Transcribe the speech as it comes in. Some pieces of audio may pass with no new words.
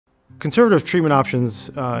Conservative treatment options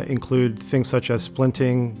include things such as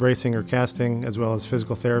splinting, bracing or casting, as well as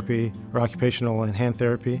physical therapy or occupational and hand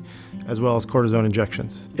therapy, as well as cortisone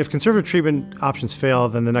injections. If conservative treatment options fail,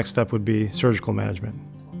 then the next step would be surgical management.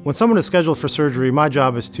 When someone is scheduled for surgery, my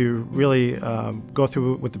job is to really go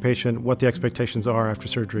through with the patient what the expectations are after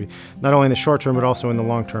surgery, not only in the short term but also in the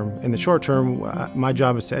long term. In the short term, my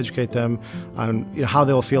job is to educate them on how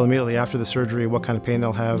they'll feel immediately after the surgery, what kind of pain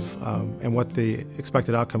they'll have, and what the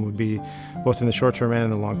expected outcome would be, both in the short term and in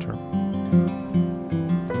the long term.